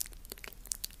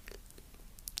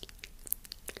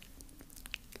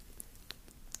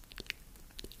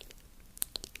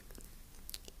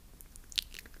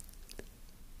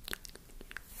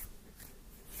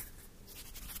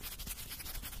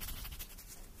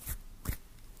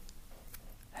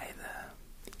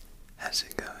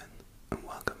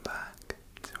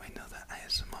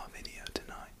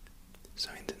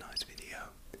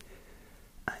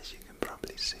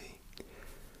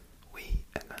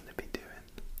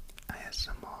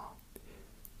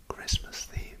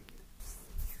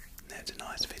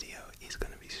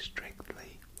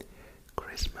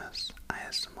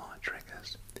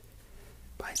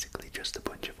basically just a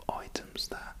bunch of items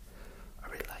that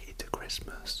are related to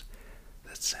Christmas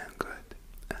that sound good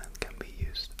and can be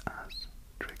used as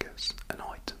triggers and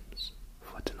items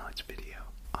for tonight's video.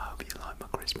 I hope you like my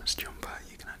Christmas jumper.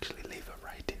 You can actually leave a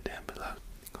rating down below.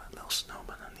 Got a little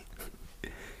snowman on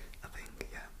it. I think,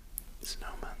 yeah,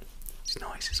 snowman. It's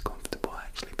nice, it's comfortable. I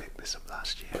actually picked this up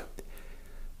last year.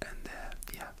 And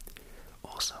yeah,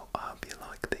 also I hope you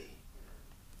like the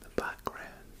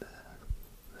background,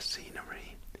 the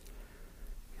scenery.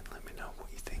 You can let me know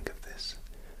what you think of this.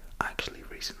 I actually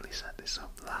recently set this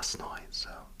up last night, so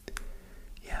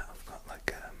yeah, I've got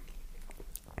like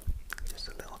just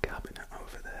a little cabinet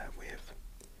over there with,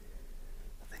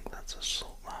 I think that's a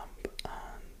salt lamp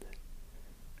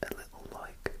and a little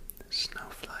like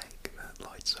snowflake that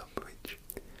lights up, which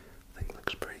I think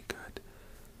looks pretty good.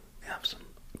 We have some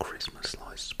Christmas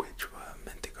lights which were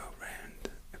meant to go around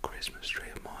a Christmas tree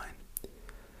of mine,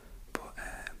 but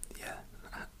yeah,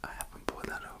 I haven't put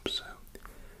that up, so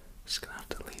just gonna have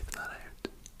to leave that out.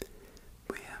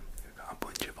 But yeah, we've got a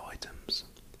bunch of items.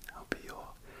 I hope you're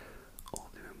all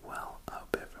doing well. I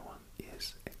hope everyone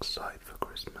is excited for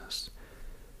Christmas.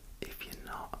 If you're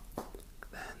not,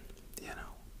 then you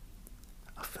know,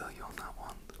 I feel you on that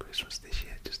one. Christmas this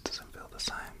year just doesn't feel the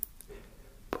same.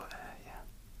 But yeah,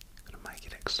 gonna make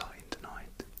it exciting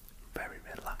tonight. Very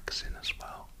relaxing as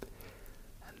well.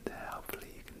 And hopefully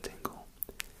you can tingle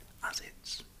as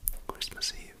it's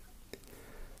Christmas Eve.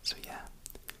 So yeah,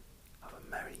 have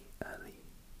a Merry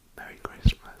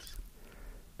Christmas.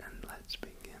 And let's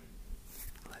begin.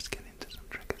 Let's get into some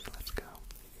triggers. Let's go.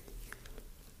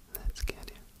 Let's get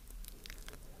it.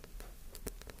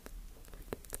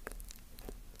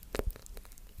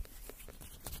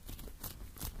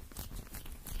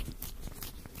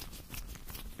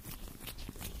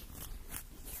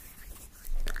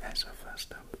 Okay, so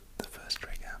first up, the first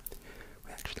trigger,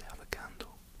 we actually have a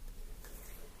candle.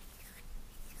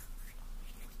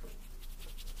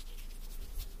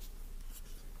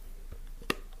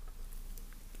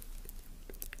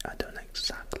 I don't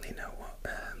exactly know what,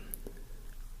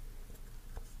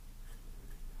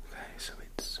 okay, so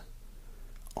it's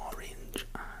orange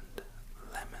and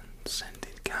lemon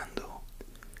scented candle.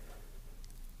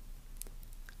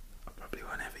 I probably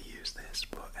won't ever use this,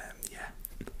 but yeah,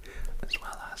 as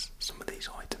well as some of these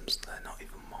items, they're not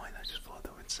even mine. I just thought they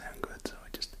would sound good, so I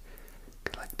just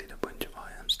collected a bunch of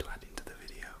items to add into the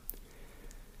video.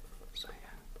 So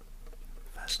yeah,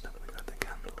 first up we got the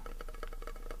candle.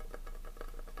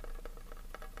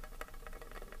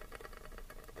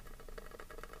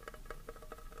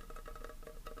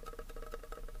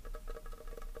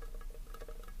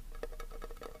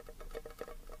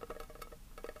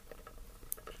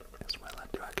 As well, I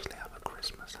do actually have a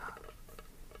Christmas hat.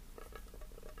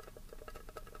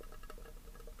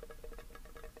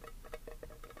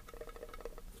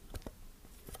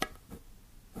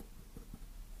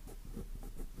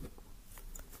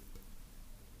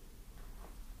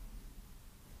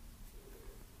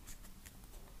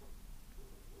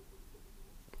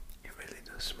 It really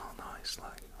does smell nice,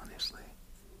 like, honestly.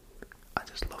 I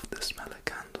just love the smell of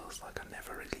candles, like I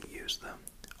never really use them.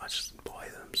 I just buy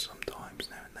them sometimes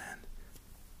now and then.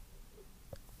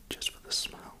 Just for the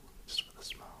smell,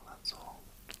 that's all.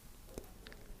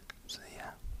 So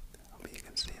yeah, I hope you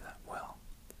can see that well.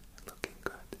 Looking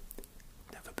good.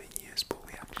 Never been used, but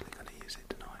we're actually going to use it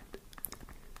tonight.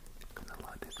 I'm going to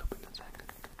light this up in a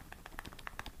second.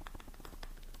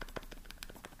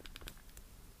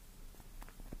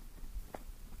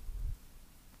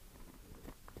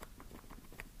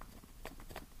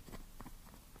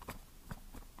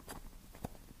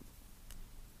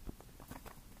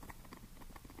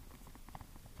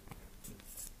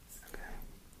 Okay.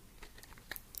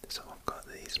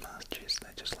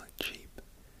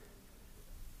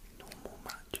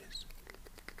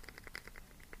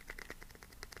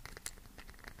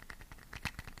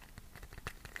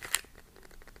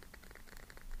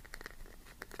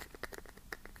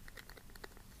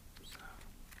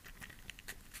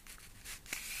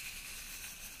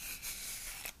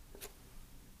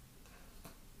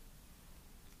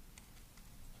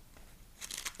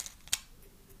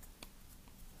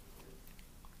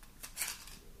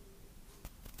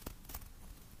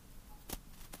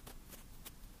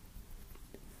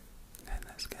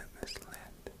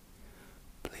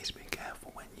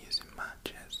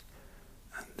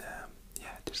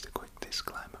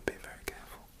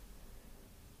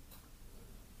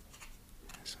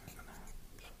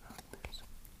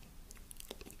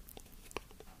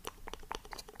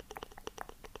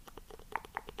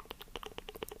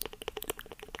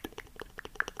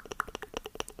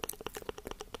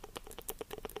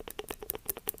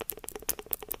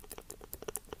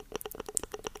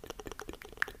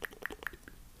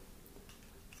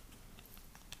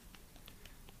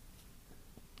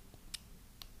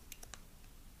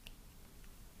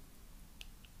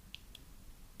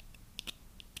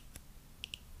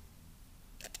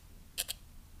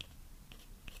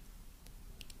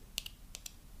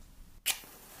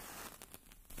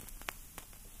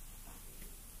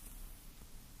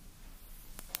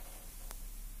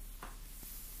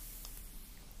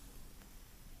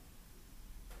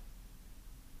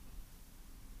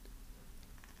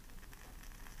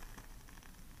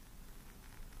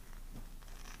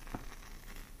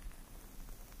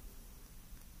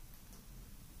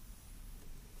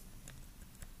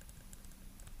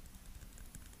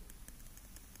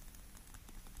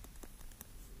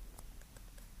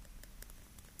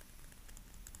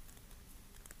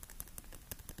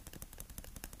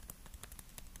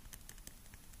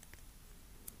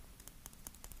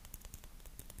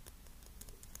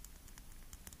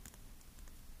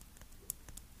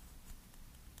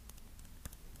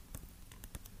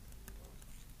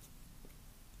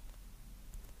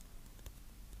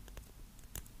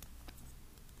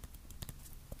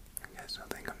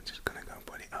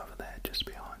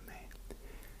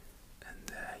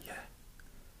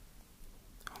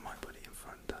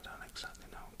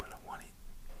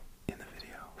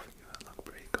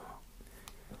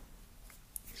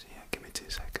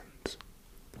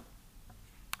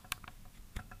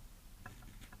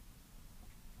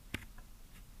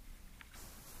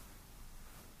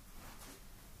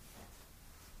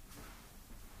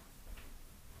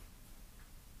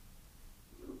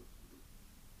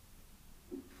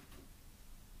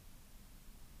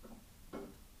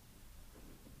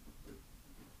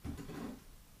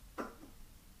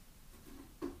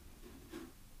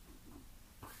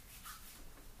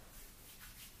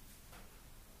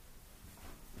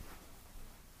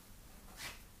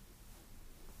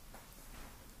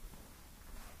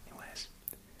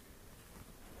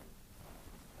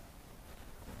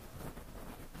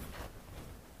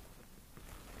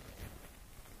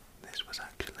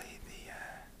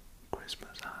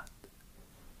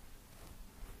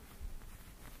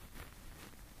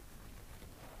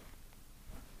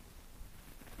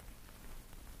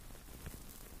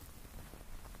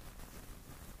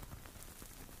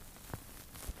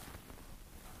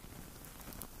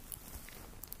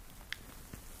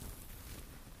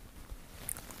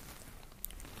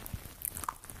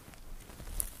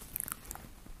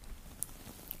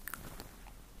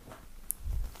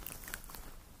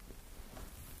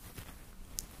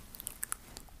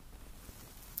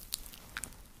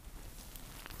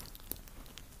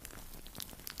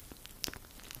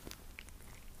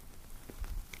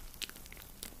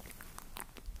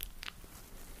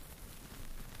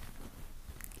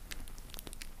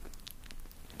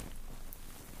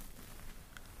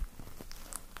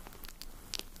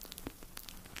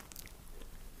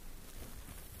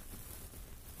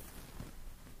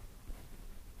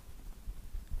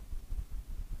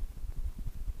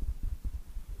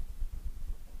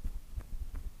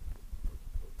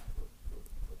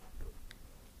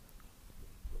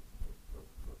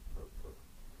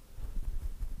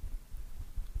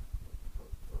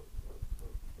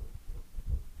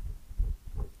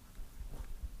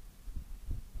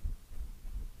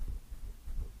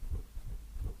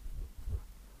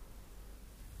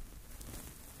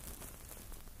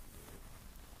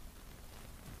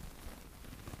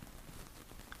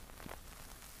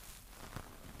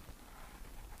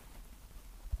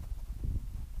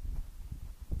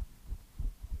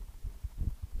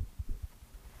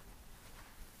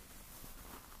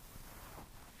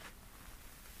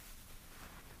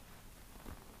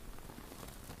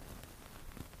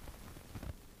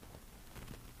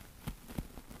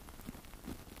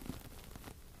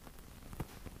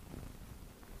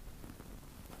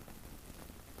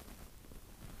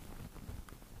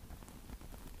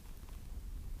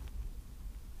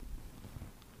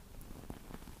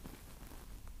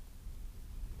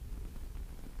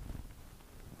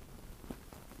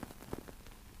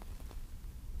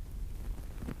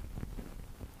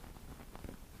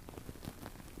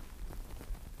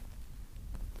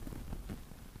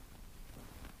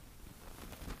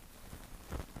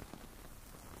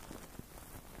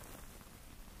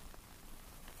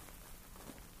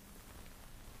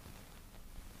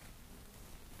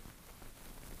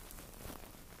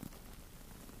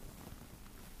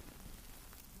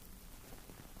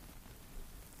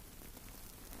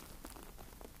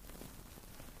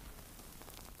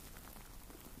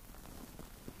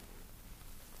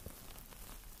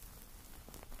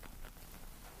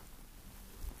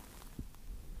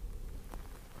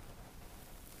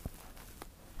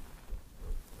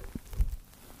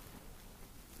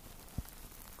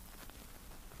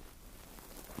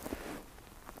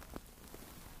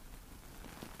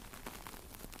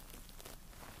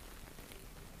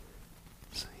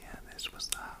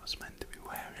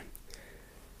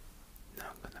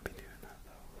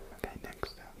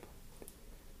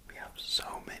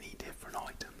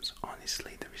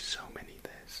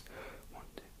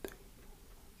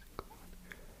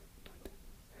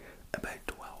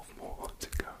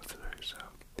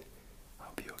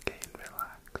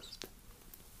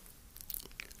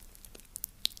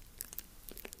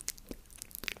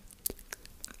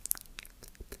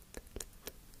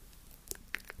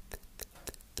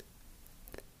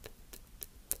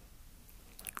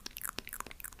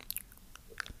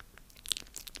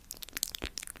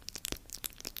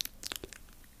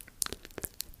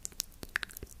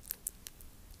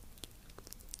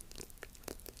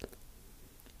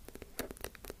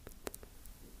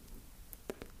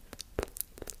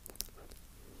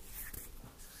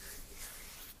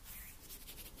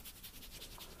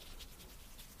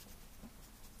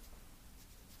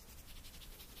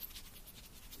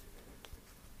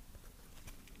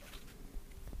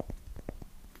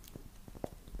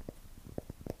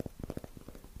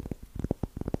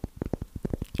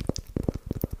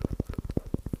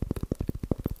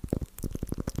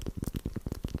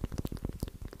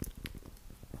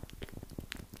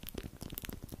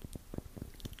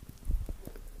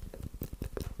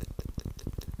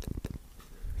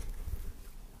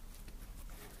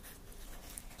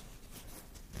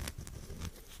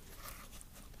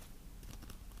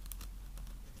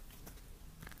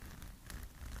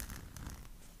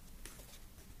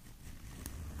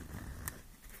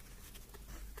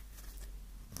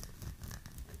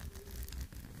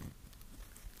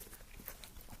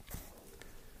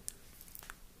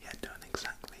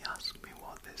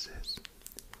 this is.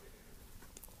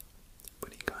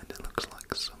 But he kind of looks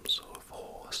like some sort of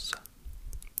horse.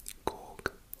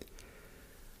 Cork.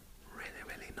 Really,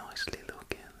 really nicely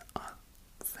looking. I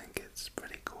think it's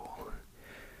pretty cool.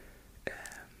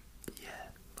 Yeah,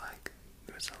 like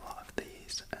there was a lot of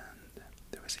these, and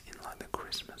there was in like the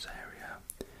Christmas area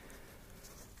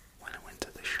when I went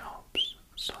to the shops.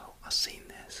 So I seen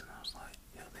this and I was like,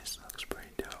 yo, this looks pretty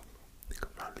dope. We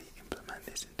could probably implement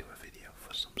this into a video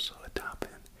for some sort of tapping.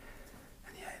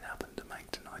 And yeah, it happened to make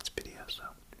tonight's video, so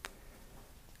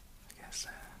I guess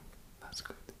that's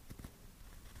good.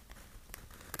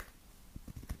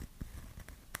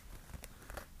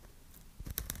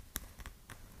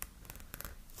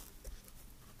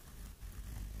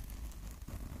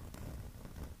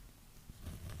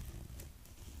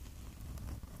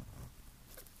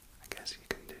 I guess you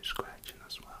can do scratching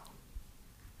as well.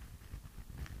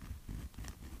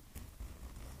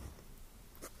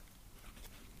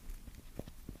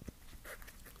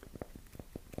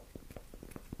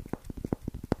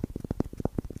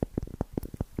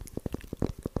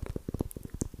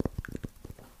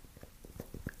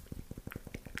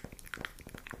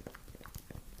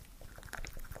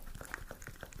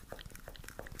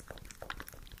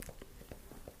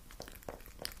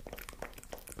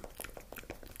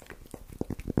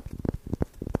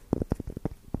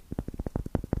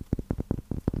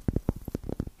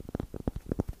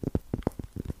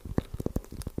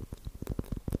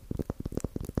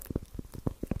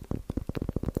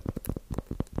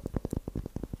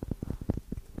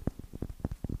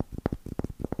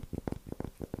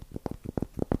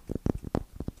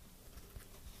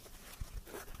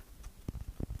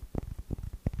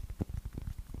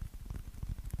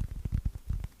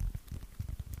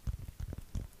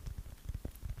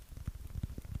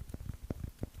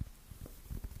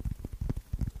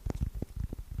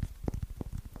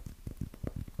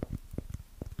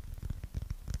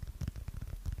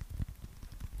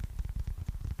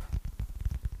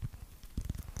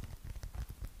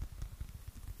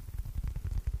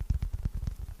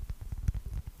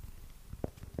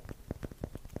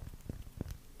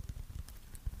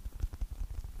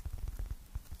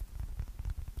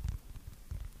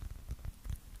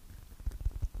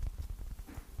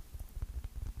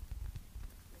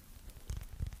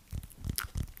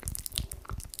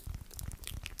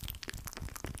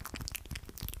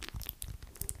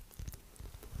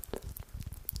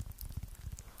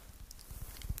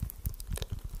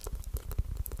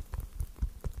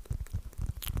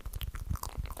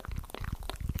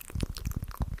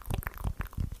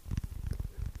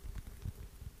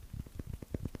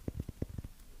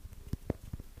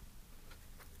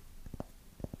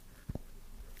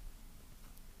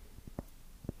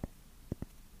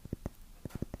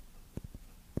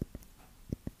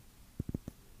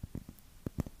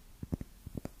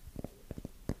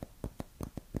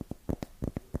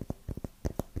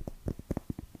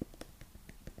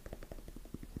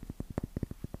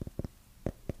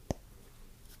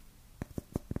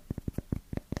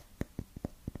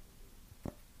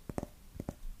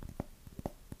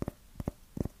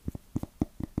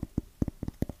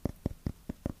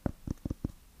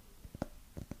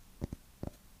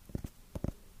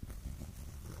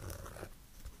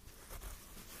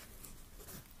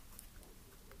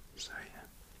 So yeah.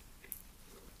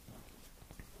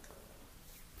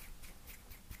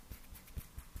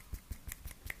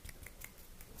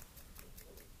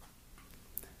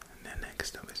 And then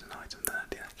next up is an item that I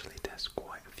did actually test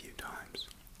quite a few times.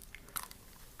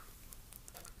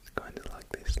 It's kind of like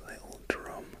this little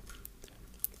drum,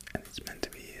 and it's meant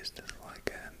to be used as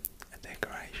like a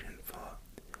decoration for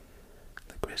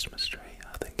the Christmas tree.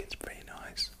 I think it's pretty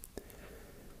nice.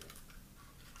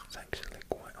 It's actually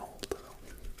quite old though.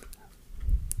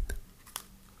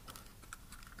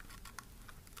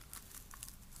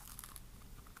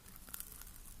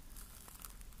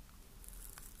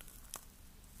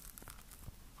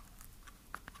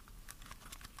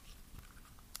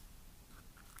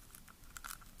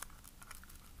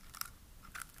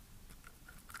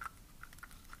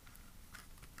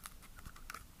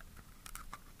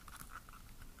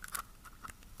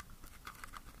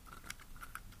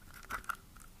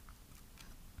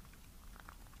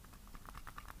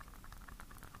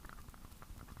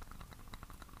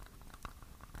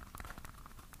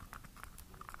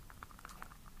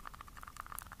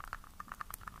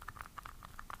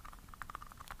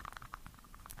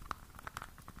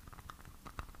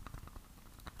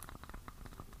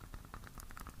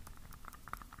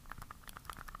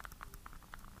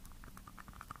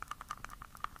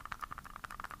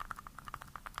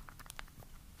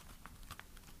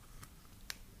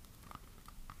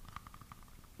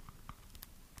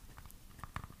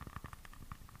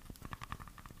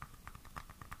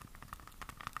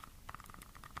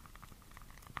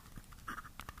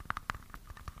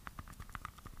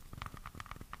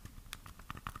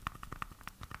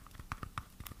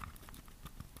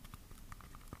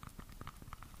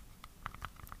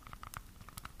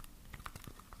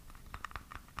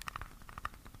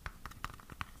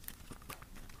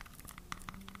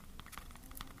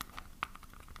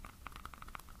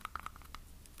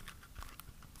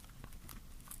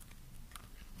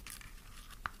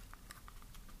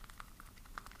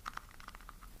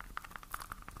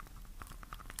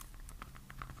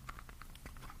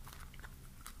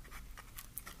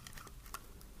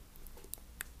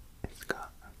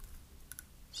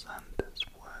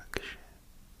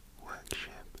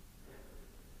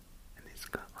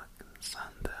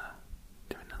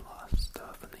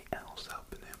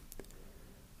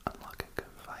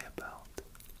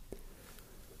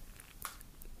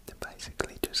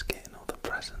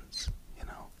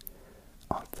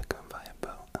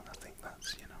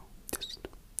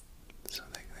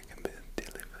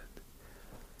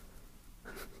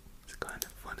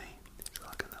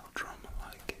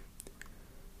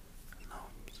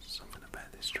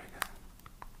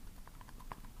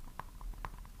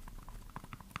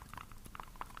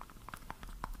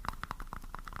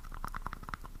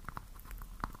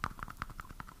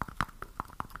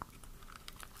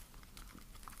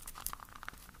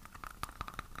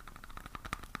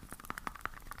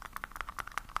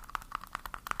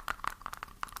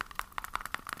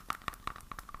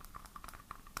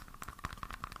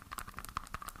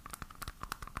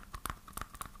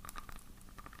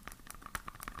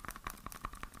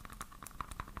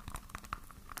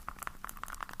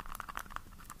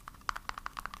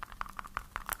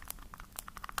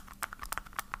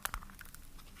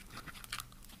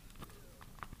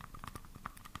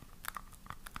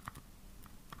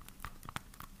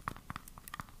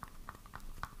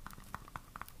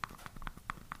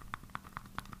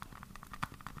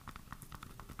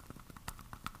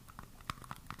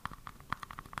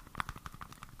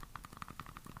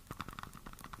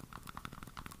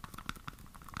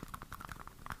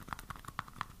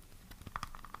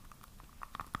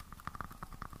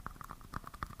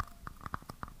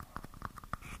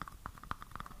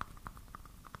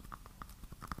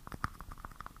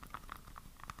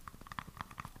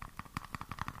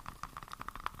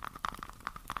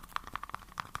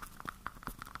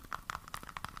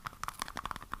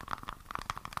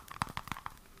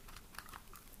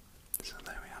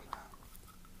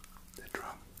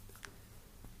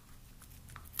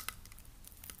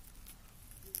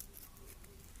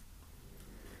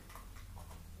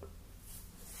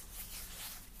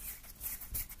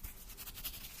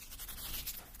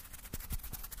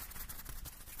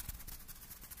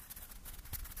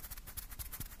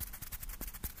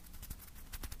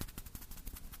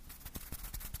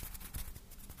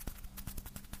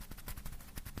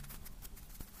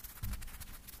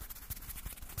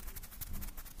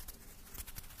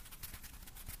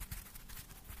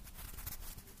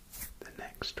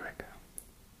 next trigger.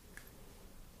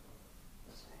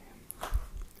 Let's see.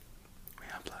 We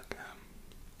have like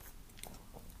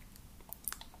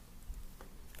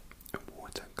a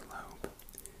water globe.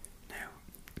 Now,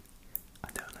 I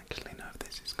don't actually know if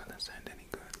this is gonna sound any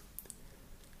good.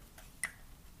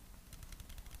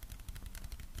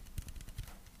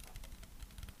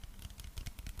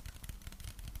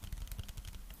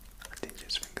 I did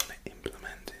just think I'm gonna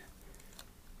implement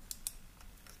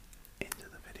it into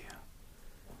the video.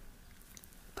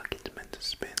 Like it's meant to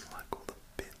spin like all the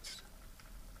bits.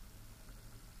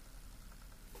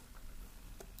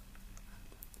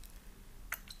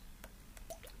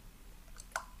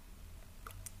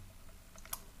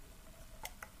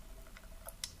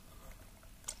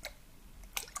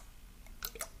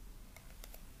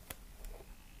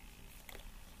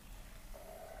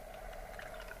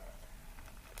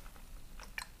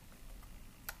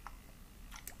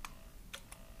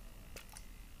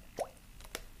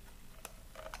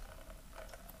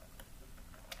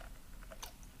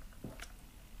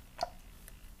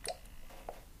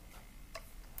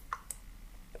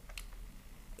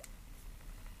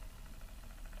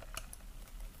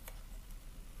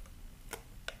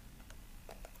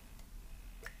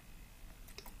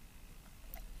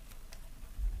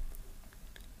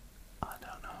 I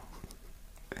don't know.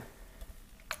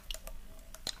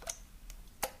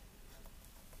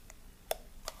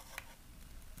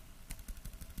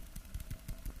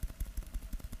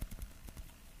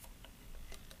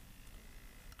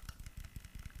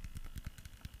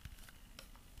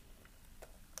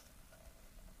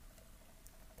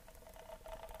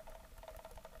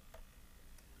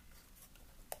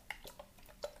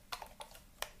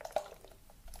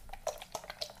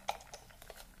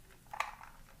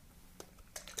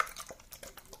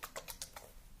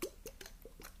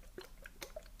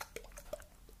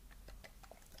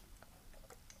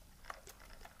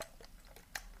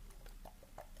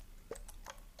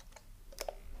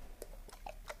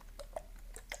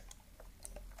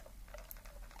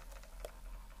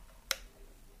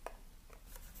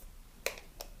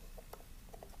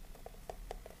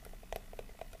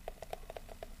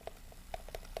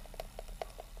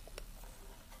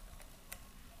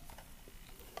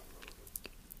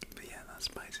 But yeah, that's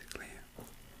basically it.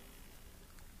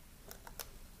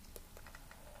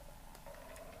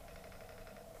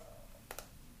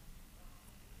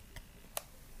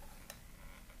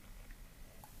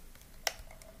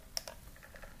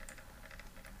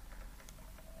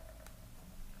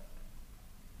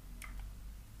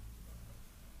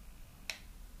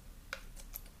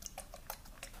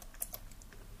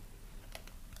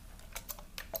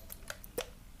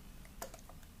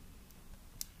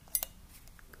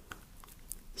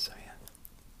 So yeah,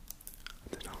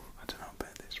 I don't know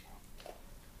about this one.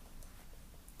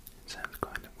 It sounds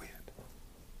kind of weird.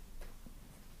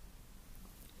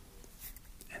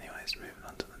 Anyways, moving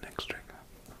on to the next trigger.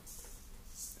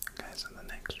 Okay, so the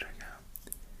next trigger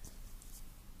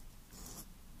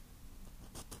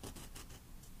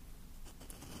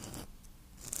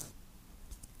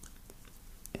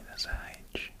it has a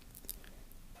H.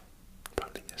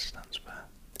 Probably just stands for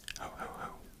ho ho ho.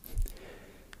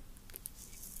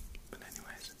 But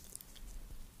anyways,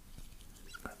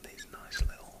 it's got these nice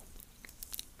little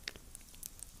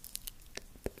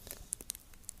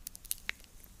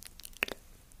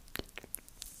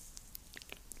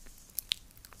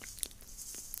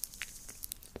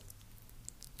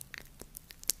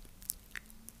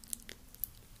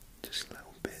just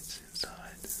little bits inside.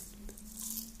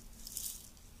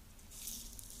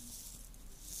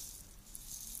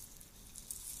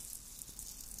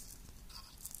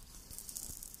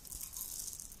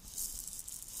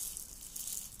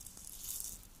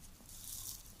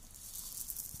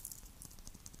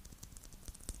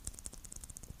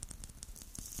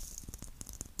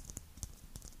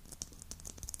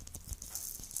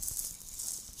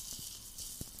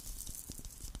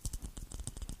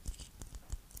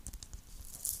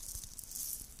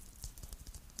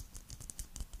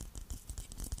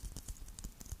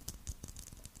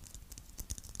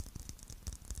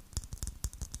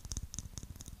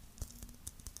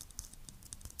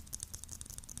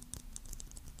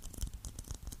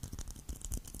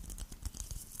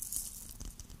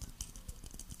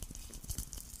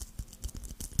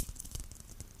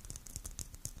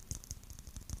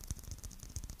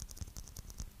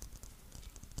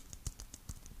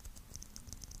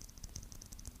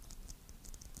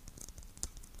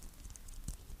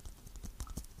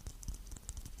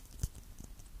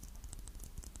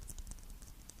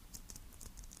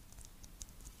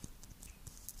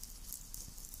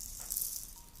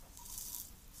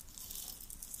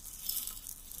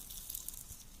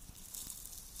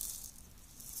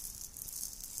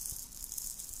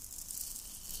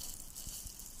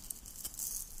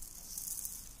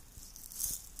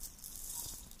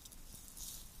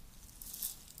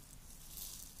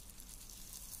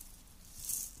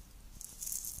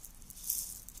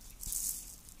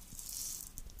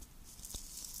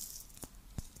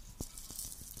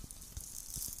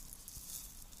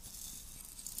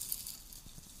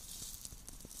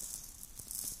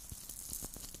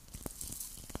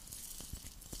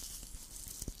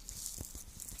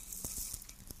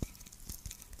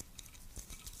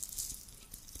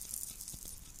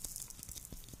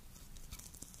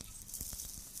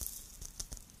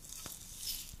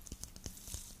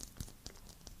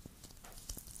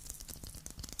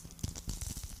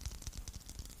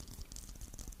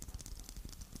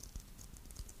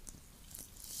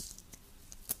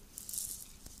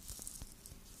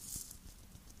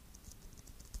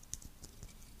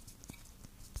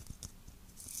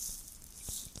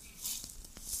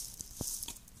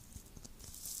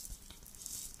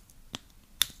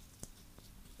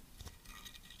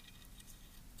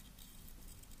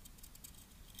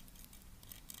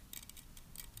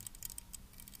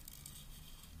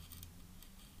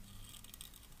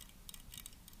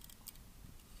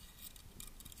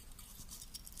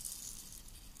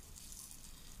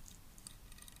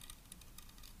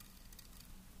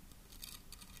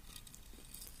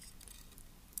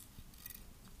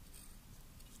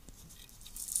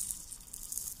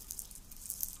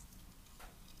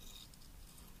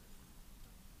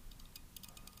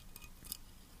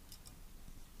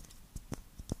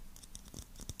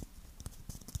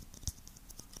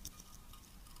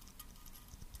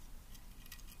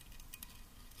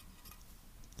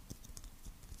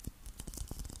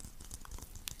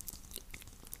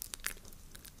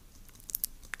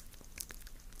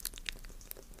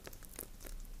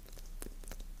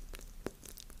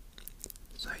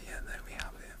 So yeah, there we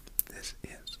have it. This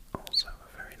is also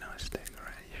a very nice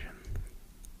decoration.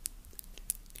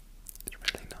 It's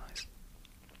really nice.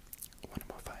 One of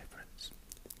my favourites.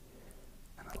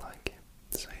 And I like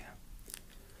it. So yeah.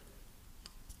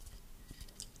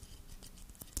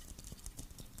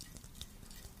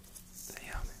 There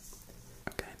you have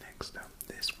it. Okay, next up,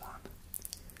 this one.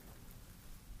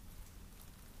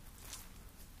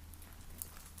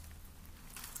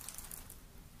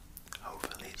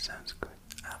 Hopefully it sounds good.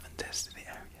 I haven't tested it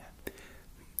out yet.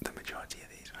 The majority of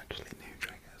these are actually new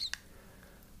triggers.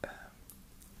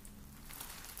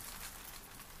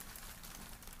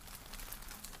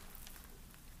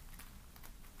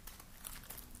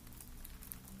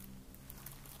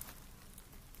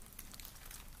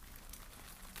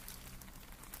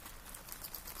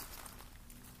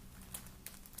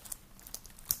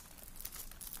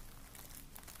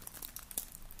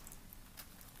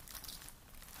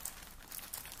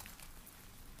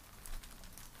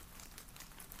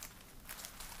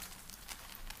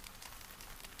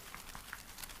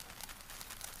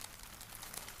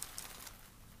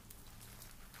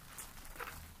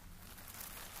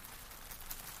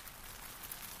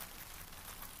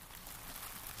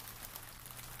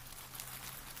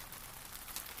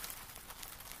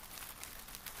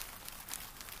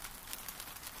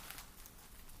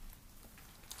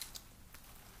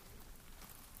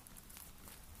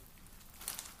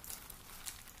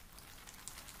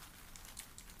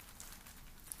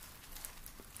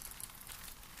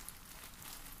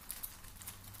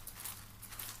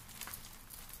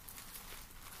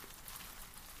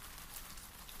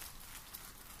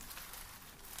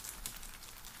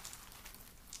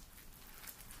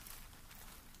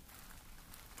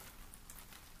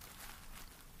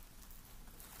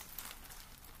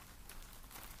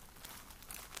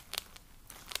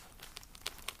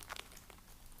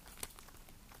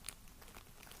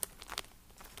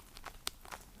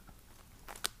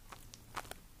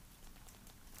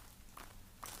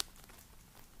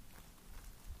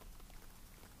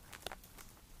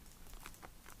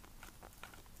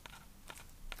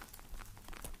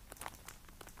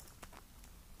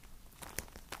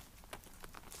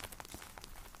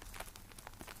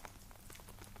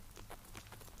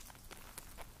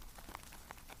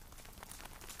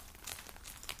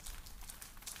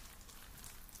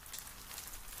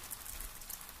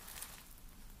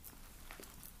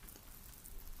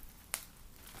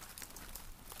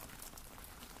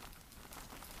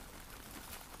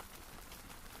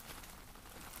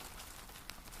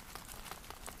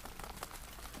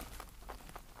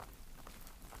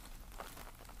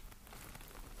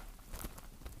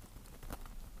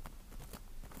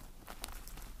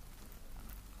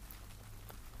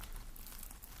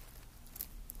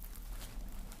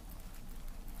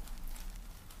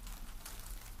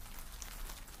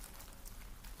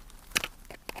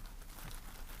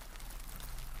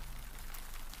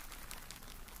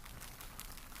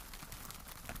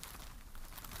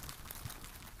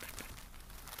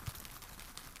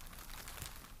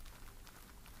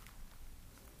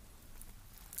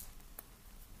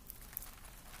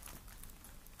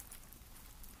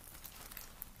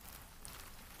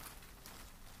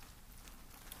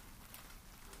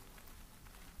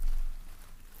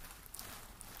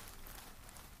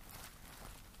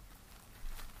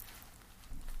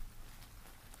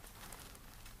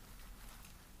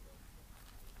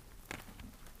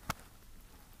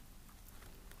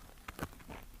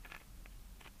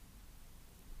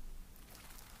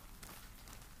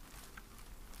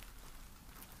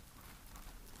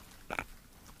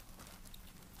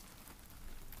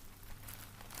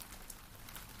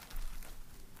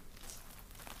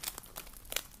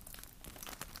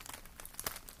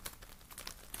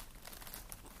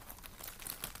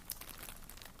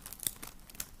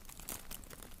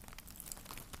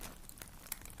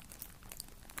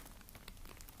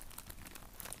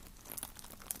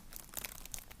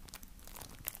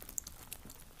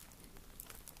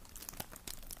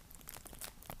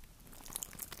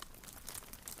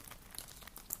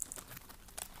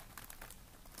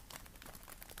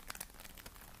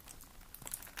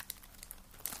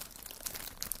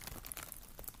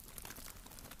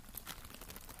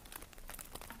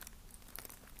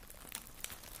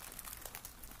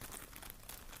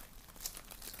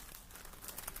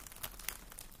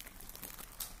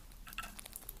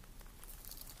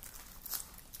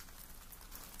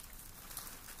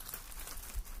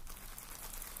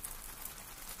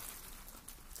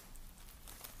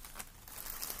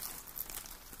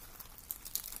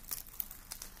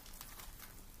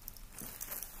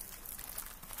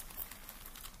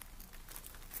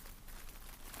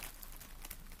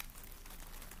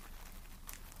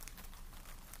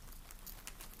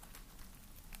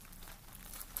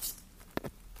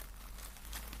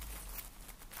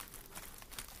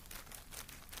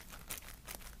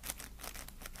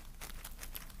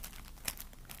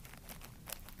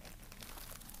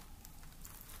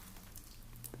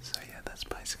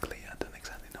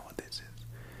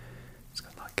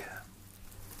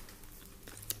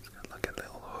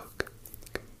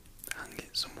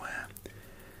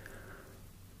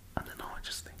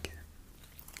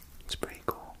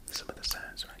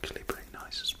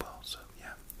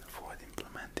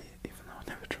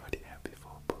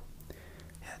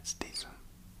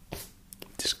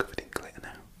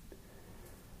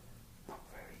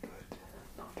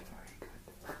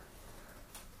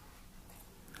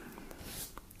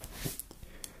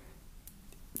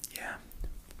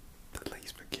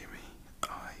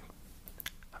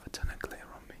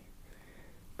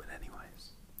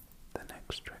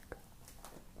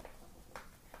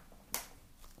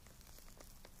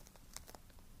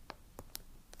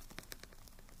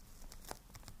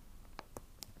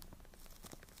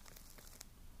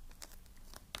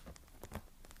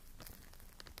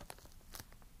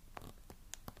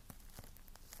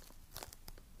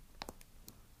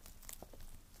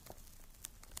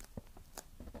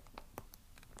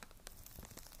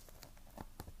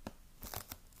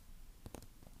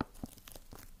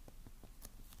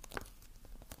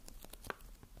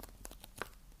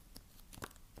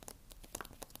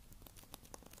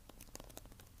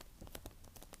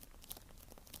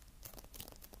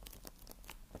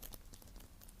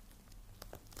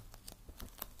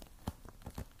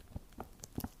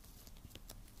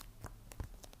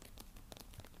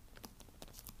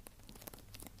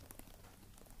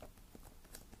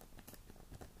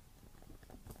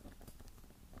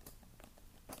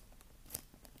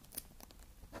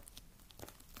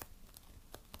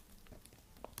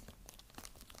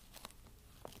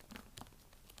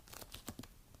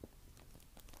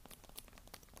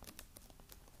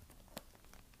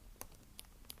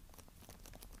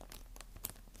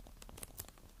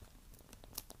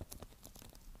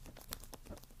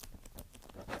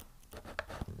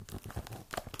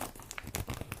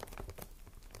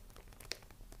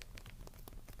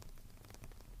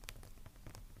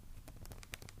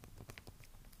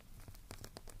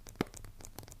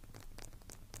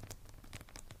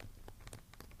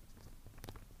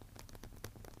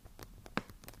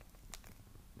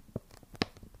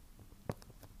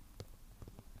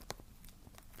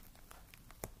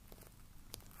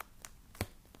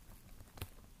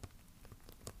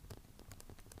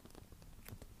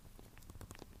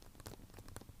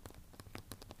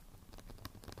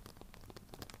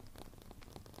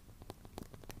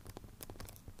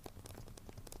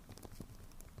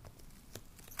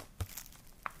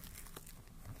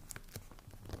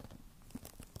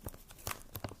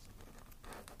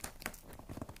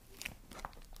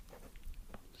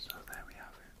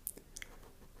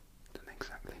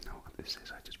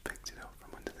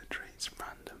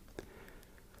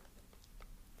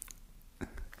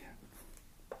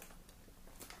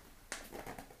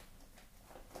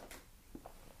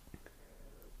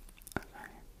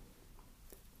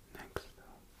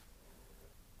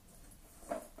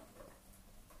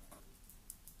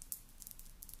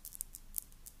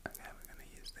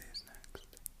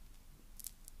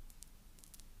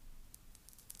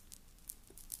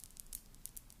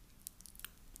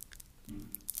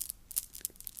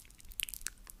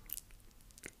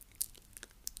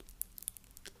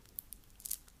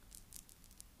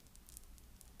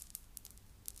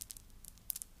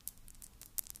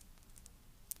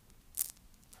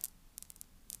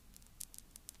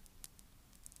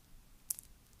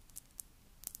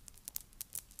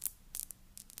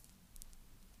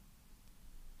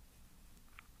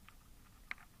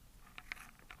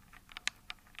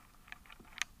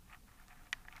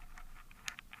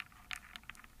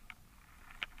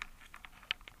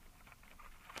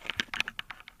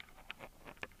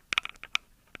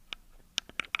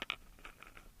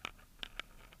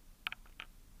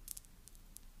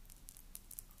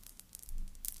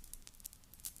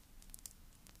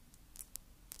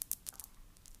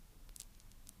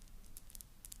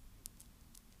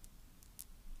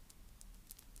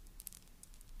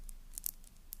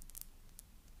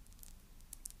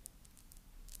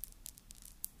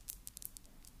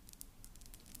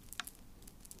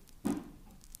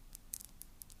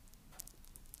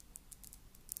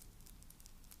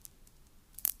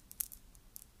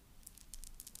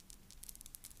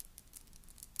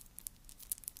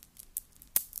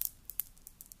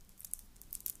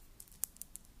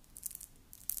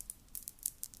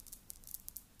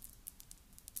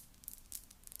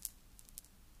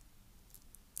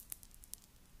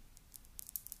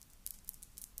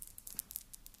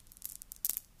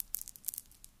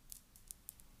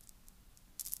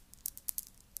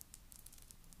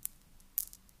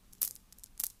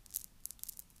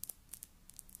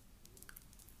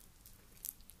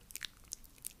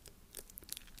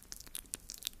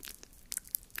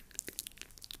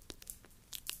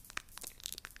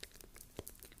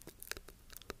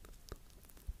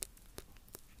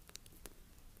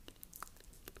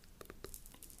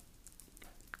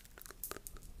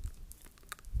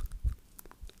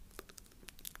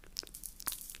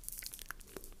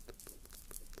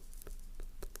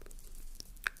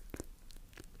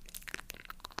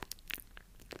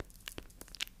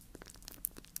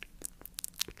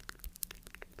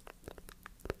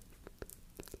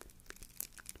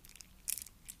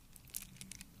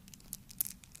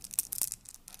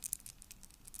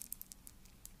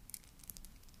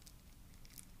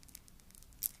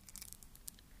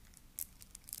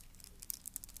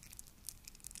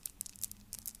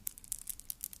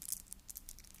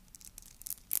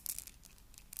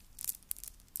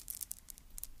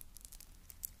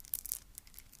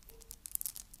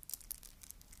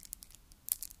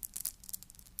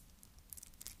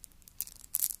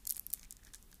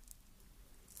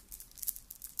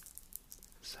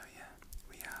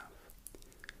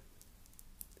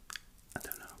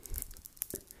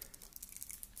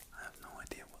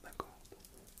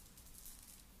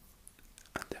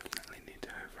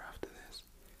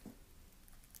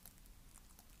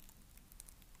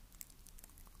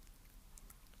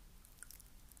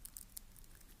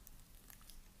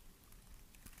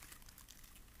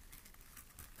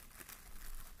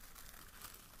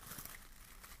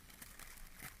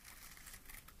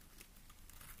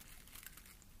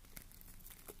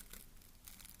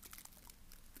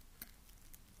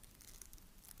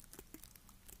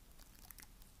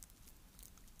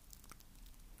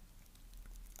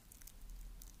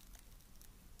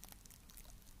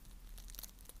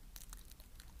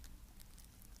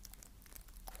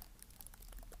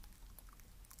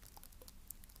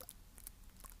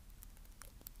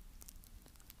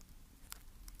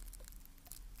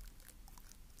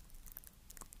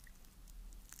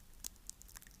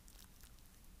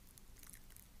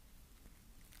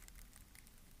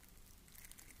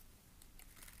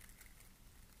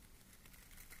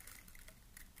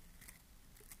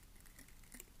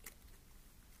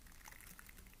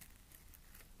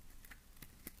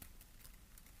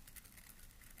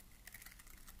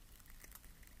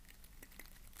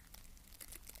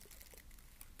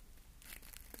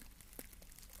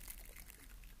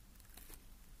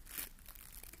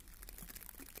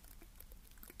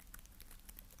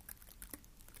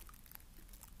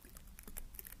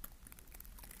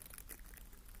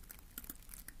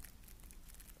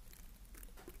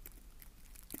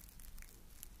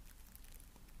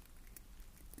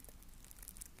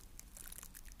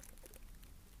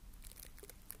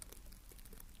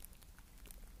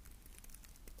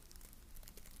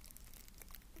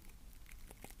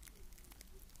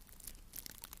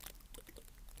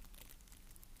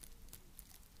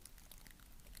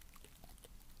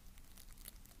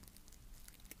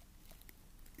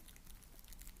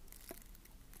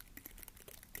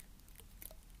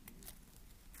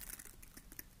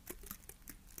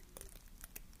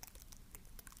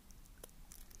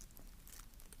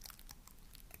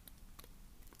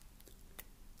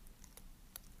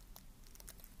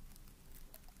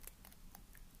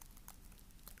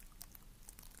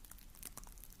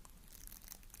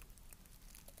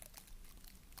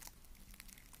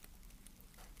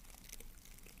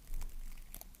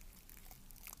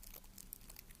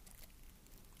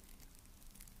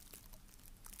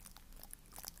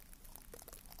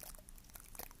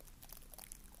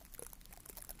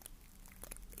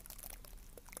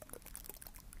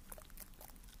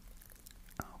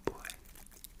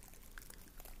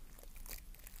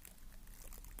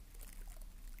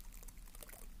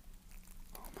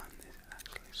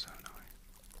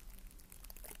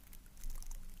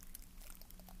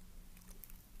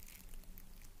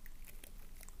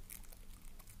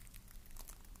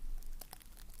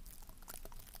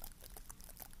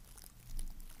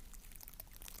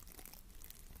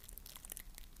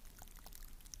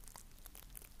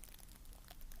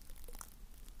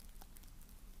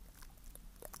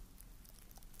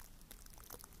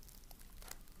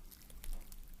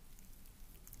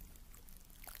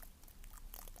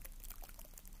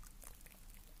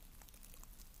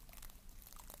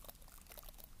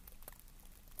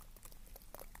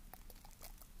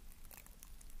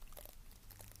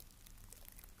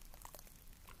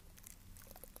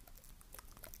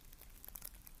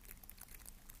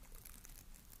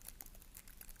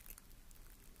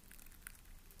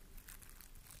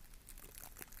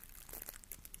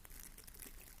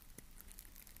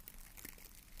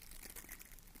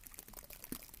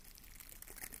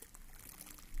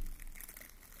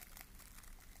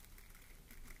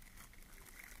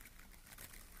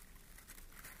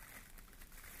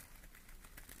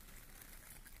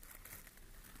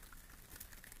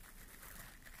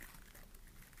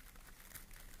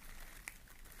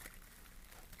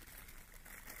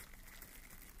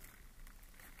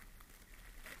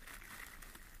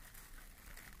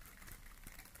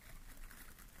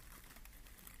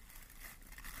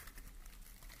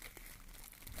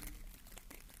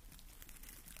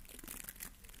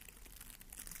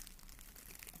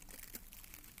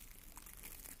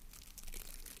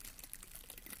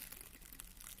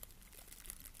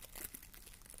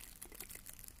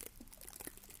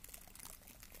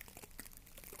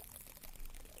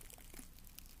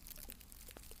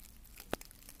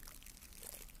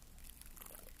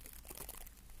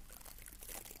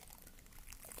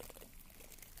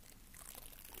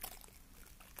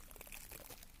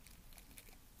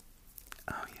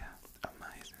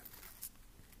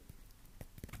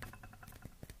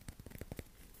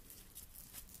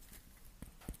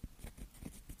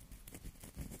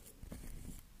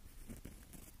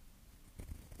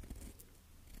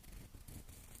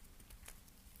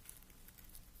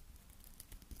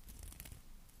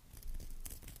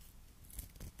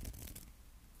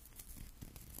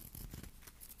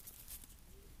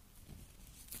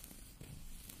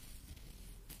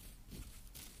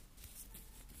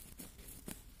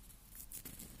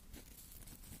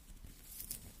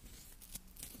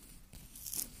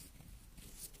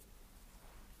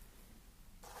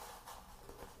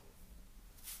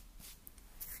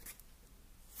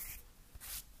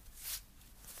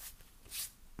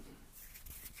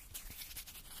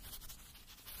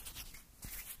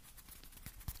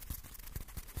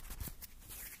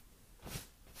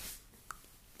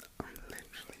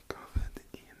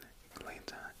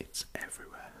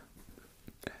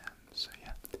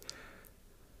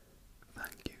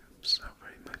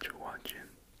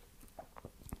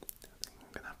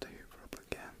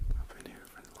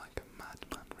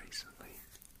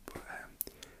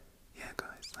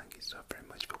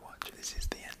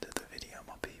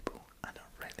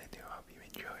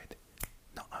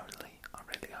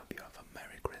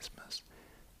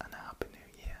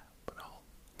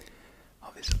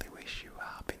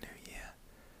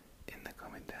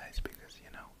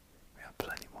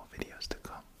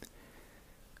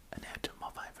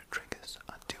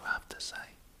 to say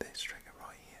this trigger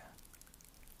right here.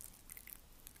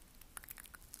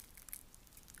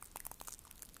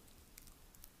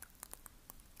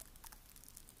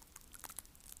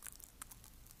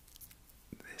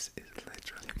 This is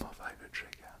literally my favourite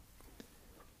trigger.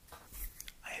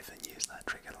 I even used that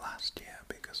trigger last year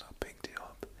because I picked it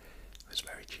up. It was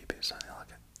very cheap, it was only like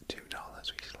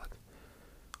 $2, which is like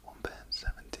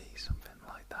 £1.70, something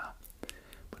like that.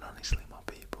 But honestly, my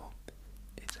people,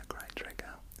 it's a great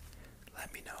trigger.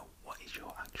 Let me know what is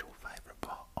your actual favourite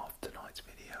part of tonight's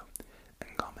video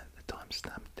and comment the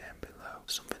timestamp down below.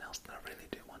 Something else that I really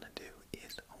do want to do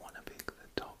is I want to pick the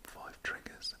top 5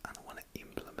 triggers and I want to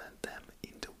implement them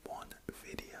into one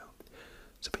video.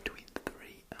 So between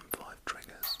 3 and 5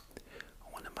 triggers,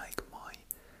 I want to make my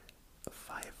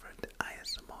favourite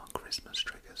ASMR Christmas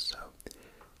triggers. So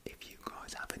if you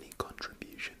guys have any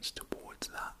contributions towards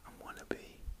that and want to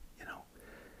be, you know,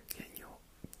 getting your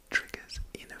triggers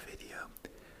in a video,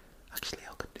 actually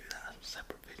I could do that as a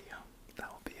separate video.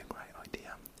 That would be a great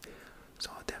idea.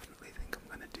 So I definitely think I'm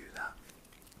going to do that.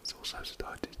 It's also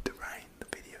started to rain. The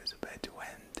video is about to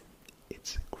end.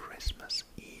 It's Christmas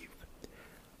Eve.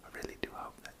 I really do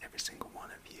hope that every single one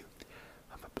of you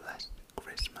have a blessed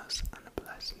Christmas and a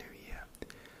blessed New Year.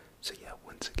 So yeah,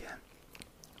 once again,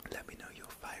 let me know your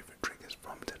favourite triggers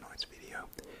from tonight's video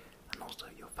and also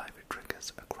your favourite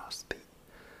triggers across the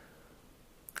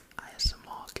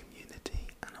ASMR community,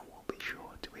 and I will be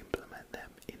sure to implement them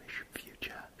in a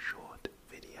future short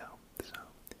video. So,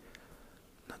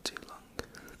 not too long.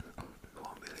 I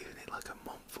won't be leaving it like a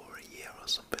month or a year or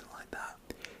something like that.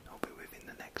 It'll be within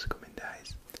the next coming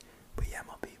days. But yeah,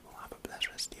 my people, have a blessed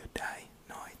rest of your day,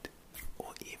 night,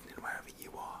 or evening, wherever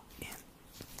you are in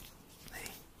the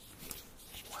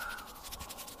world.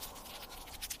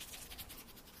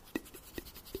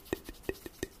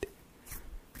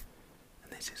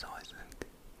 And this is Isaac,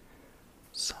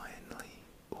 silently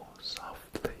or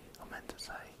softly, I meant to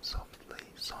say softly,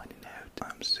 signing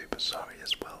out. I'm super sorry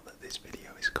as well that this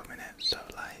video is coming out so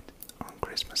late on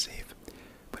Christmas Eve,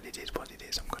 but it is what it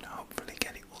is. I'm going to hopefully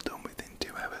get it all done within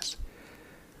 2 hours.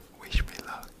 Wish me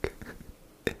luck.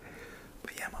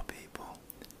 But yeah, my people,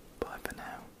 bye for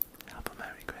now. Have a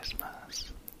Merry Christmas.